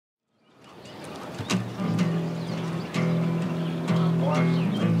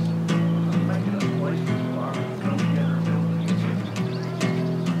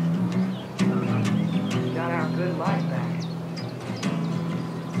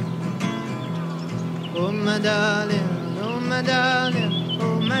Oh my darling, oh my darling,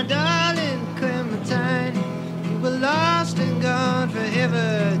 oh my darling Clementine, you were lost and gone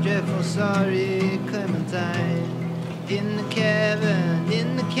forever, dreadful sorry Clementine. In the cavern,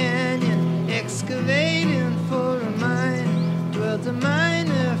 in the canyon, excavating for a mine, dwelt a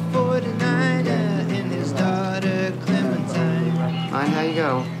miner, 49er, and his daughter Clementine. Mind how you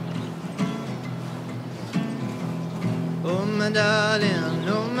go. Oh my darling,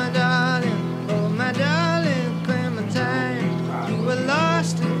 oh my darling, oh my darling Clementine, you were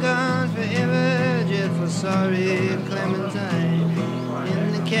lost and gone forever, dreadful sorry Clementine.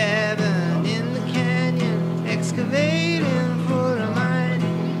 In the cavern, in the canyon, excavating for a mine,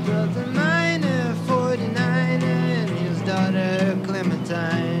 dwelt a miner, 49er, and his daughter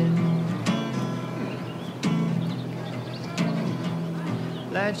Clementine.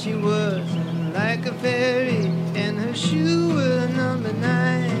 Like she was, like a fairy, and her shoe were number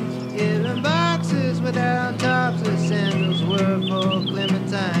 9. Earring boxes without tops, her sandals were for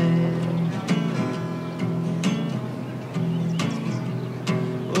Clementine.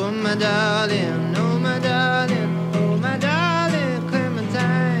 Oh my darling, oh my darling, oh my darling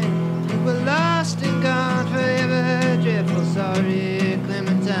Clementine, you were lost and gone forever, dreadful sorry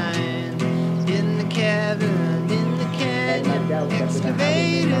Clementine. In the cavern, in the canyon,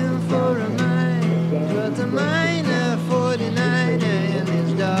 excavating for a mine, dwelt a miner, 49er, and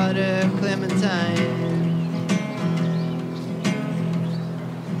his daughter Clementine.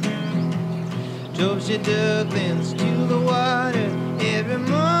 Drove she ducklings to the water every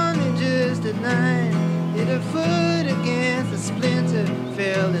morning just at 9. Hit her foot against a splinter,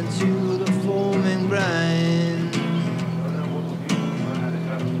 fell into